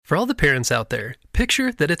For all the parents out there,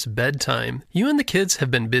 picture that it's bedtime. You and the kids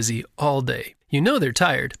have been busy all day. You know they're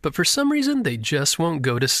tired, but for some reason they just won't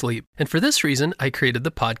go to sleep. And for this reason, I created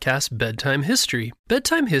the podcast Bedtime History.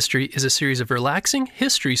 Bedtime History is a series of relaxing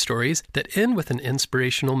history stories that end with an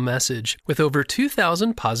inspirational message. With over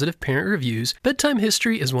 2,000 positive parent reviews, Bedtime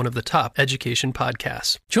History is one of the top education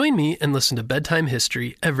podcasts. Join me and listen to Bedtime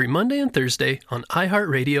History every Monday and Thursday on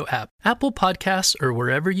iHeartRadio app, Apple Podcasts, or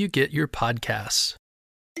wherever you get your podcasts.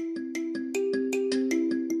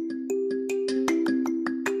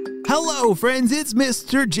 Hello, friends, it's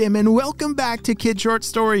Mr. Jim, and welcome back to Kid Short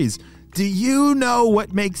Stories. Do you know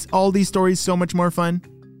what makes all these stories so much more fun?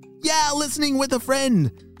 Yeah, listening with a friend.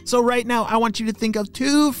 So right now, I want you to think of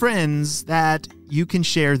 2 friends that you can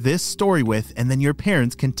share this story with, and then your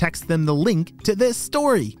parents can text them the link to this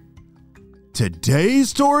story. Today's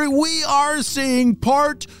story, we are seeing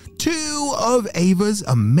part 2 of Ava's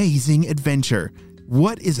amazing adventure.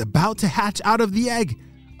 What is about to hatch out of the egg?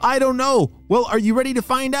 I don't know. Well, are you ready to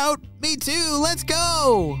find out? Me too. Let's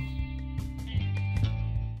go.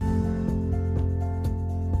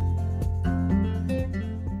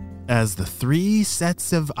 As the 3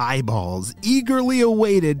 sets of eyeballs eagerly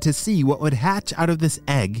awaited to see what would hatch out of this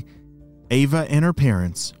egg, Ava and her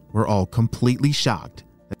parents were all completely shocked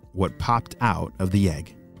at what popped out of the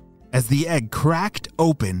egg. As the egg cracked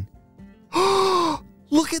open, "Oh,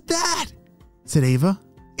 look at that," said Ava.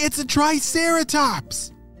 "It's a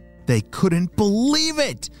Triceratops." They couldn't believe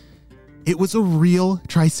it. It was a real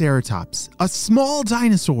Triceratops, a small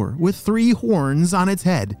dinosaur with 3 horns on its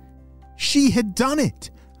head. She had done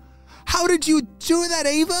it. "How did you do that,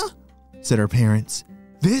 Ava?" said her parents.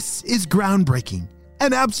 "This is groundbreaking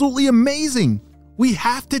and absolutely amazing. We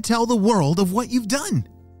have to tell the world of what you've done,"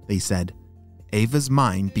 they said. Ava's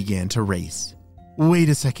mind began to race. "Wait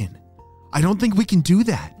a second. I don't think we can do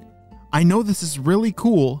that. I know this is really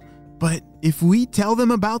cool, but if we tell them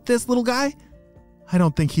about this little guy, I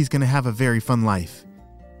don't think he's going to have a very fun life.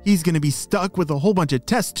 He's going to be stuck with a whole bunch of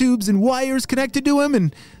test tubes and wires connected to him,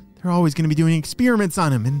 and they're always going to be doing experiments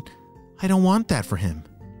on him, and I don't want that for him.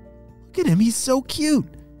 Look at him, he's so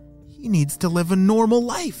cute. He needs to live a normal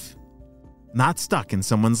life, not stuck in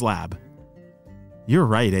someone's lab." "You're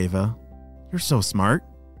right, Ava. You're so smart,"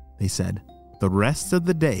 they said. The rest of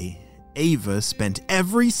the day, Ava spent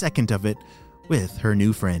every second of it with her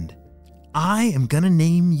new friend. "I am gonna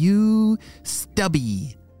name you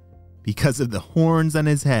Stubby." Because of the horns on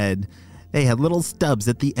his head, they had little stubs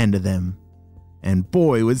at the end of them. And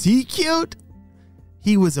boy, was he cute!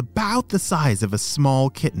 He was about the size of a small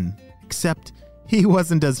kitten, except he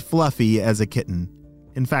wasn't as fluffy as a kitten.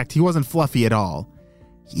 In fact, he wasn't fluffy at all.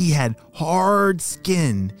 He had hard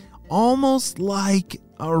skin, almost like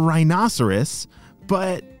a rhinoceros,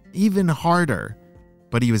 but even harder.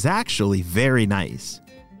 But he was actually very nice.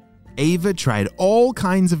 Ava tried all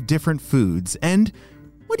kinds of different foods, and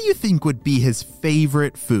what do you think would be his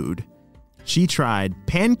favorite food? She tried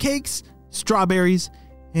pancakes, strawberries,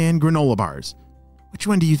 and granola bars. Which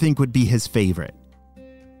one do you think would be his favorite?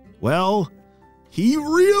 Well, he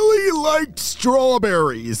really liked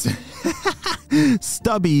strawberries.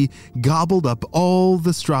 Stubby gobbled up all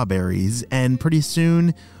the strawberries, and pretty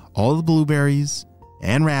soon, all the blueberries,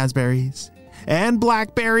 and raspberries, and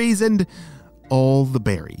blackberries, and all the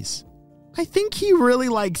berries. "I think he really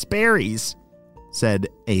likes berries," said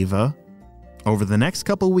Ava. Over the next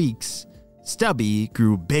couple weeks, Stubby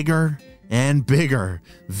grew bigger and bigger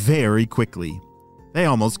very quickly. They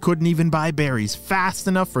almost couldn't even buy berries fast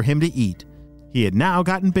enough for him to eat. He had now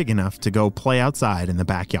gotten big enough to go play outside in the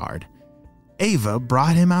backyard. Ava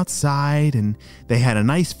brought him outside, and they had a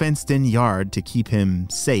nice fenced-in yard to keep him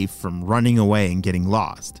safe from running away and getting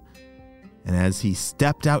lost. And as he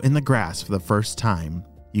stepped out in the grass for the first time,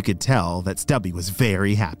 you could tell that Stubby was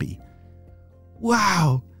very happy.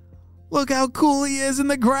 "Wow, look how cool he is in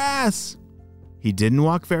the grass." He didn't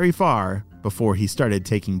walk very far before he started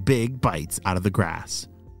taking big bites out of the grass.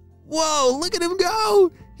 "Whoa, look at him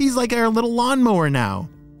go! He's like our little lawnmower now,"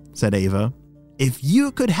 said Ava. "If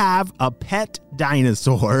you could have a pet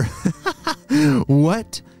dinosaur,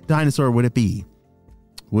 what dinosaur would it be?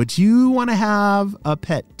 Would you want to have a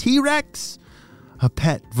pet T-Rex, a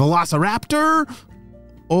pet Velociraptor,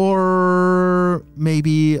 or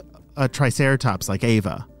maybe a Triceratops like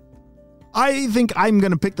Ava?" "I think I'm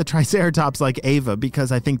going to pick the Triceratops like Ava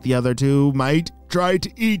because I think the other 2 might try to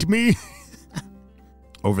eat me."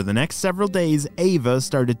 Over the next several days, Ava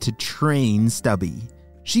started to train Stubby.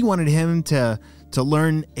 She wanted him to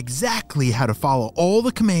learn exactly how to follow all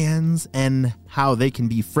the commands and how they can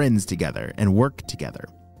be friends together and work together.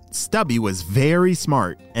 Stubby was very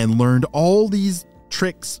smart and learned all these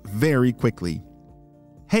tricks very quickly.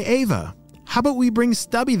 Hey, Ava, how about we bring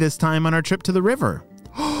Stubby this time on our trip to the river?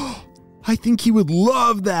 I think he would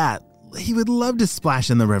love that. He would love to splash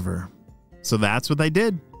in the river. So that's what they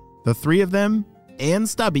did. The three of them and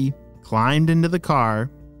Stubby climbed into the car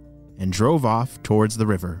and drove off towards the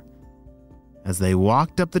river. As they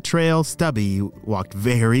walked up the trail, Stubby walked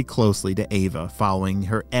very closely to Ava, following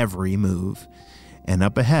her every move. And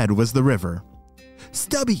up ahead was the river.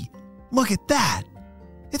 Stubby, look at that.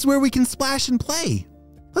 It's where we can splash and play.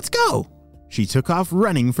 Let's go. She took off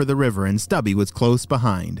running for the river, and Stubby was close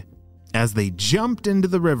behind. As they jumped into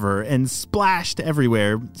the river and splashed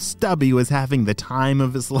everywhere, Stubby was having the time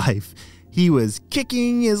of his life. He was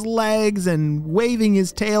kicking his legs and waving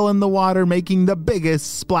his tail in the water, making the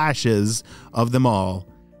biggest splashes of them all.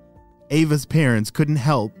 Ava's parents couldn't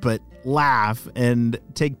help but laugh and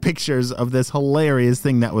take pictures of this hilarious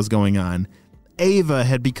thing that was going on. Ava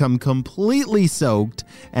had become completely soaked,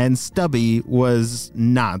 and Stubby was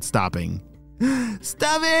not stopping.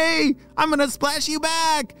 Stubby, I'm going to splash you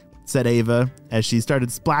back, said Ava. As she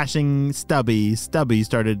started splashing Stubby, Stubby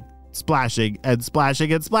started splashing and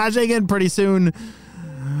splashing and splashing, and pretty soon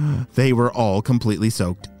they were all completely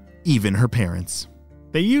soaked, even her parents.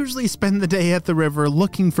 They usually spend the day at the river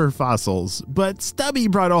looking for fossils, but Stubby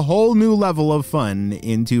brought a whole new level of fun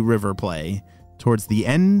into river play. Towards the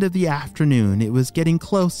end of the afternoon, it was getting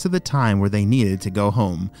close to the time where they needed to go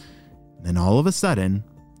home. Then all of a sudden,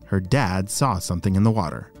 her dad saw something in the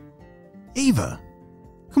water. Ava,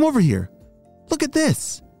 come over here. Look at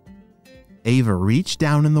this. Ava reached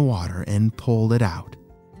down in the water and pulled it out.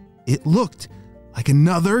 It looked like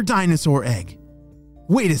another dinosaur egg.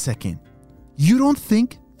 Wait a second. You don't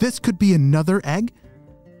think this could be another egg?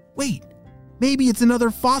 Wait, maybe it's another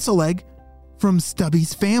fossil egg from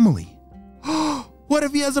Stubby's family. What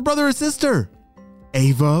if he has a brother or sister?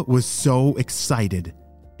 Ava was so excited,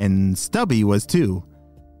 and Stubby was too.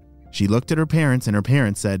 She looked at her parents, and her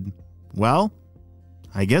parents said, well,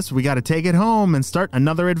 I guess we got to take it home and start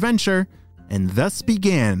another adventure. And thus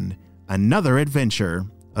began another adventure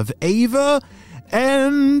of Ava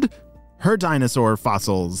and her dinosaur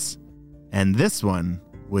fossils. And this one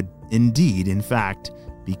would indeed, in fact,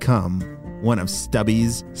 become one of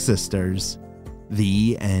Stubby's sisters.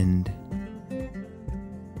 The end.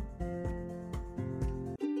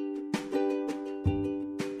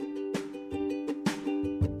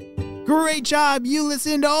 Great job! You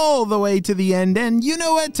listened all the way to the end, and you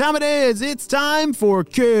know what time it is. It's time for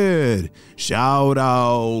Kid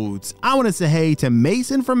Shoutouts. I want to say hey to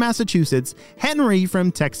Mason from Massachusetts, Henry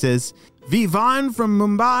from Texas, Vivan from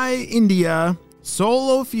Mumbai, India,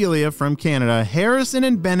 Sol Ophelia from Canada, Harrison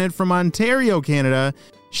and Bennett from Ontario, Canada,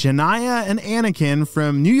 Shania and Anakin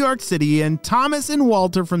from New York City, and Thomas and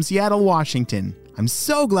Walter from Seattle, Washington. I'm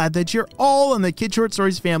so glad that you're all in the Kid Short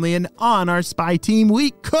Stories family and on our spy team.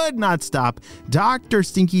 We could not stop Dr.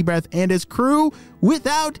 Stinky Breath and his crew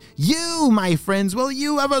without you, my friends. Well,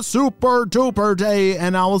 you have a super duper day,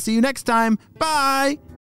 and I will see you next time. Bye.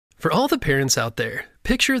 For all the parents out there,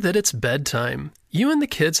 picture that it's bedtime. You and the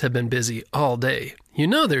kids have been busy all day. You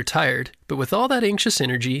know they're tired, but with all that anxious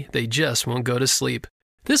energy, they just won't go to sleep.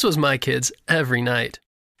 This was my kids every night.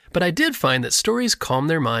 But I did find that stories calmed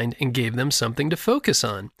their mind and gave them something to focus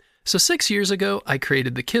on. So 6 years ago, I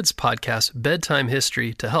created the kids' podcast, Bedtime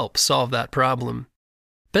History, to help solve that problem.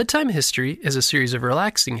 Bedtime History is a series of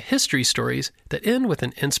relaxing history stories that end with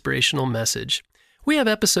an inspirational message. We have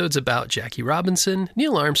episodes about Jackie Robinson,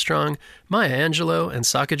 Neil Armstrong, Maya Angelou, and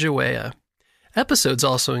Sacagawea. Episodes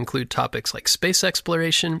also include topics like space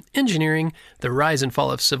exploration, engineering, the rise and fall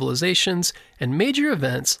of civilizations, and major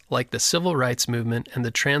events like the Civil Rights Movement and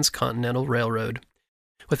the Transcontinental Railroad.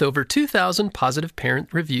 With over 2,000 positive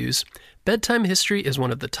parent reviews, Bedtime History is one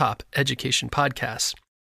of the top education podcasts.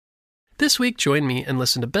 This week, join me and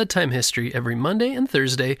listen to Bedtime History every Monday and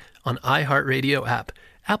Thursday on iHeartRadio app,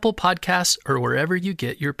 Apple Podcasts, or wherever you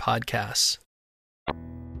get your podcasts.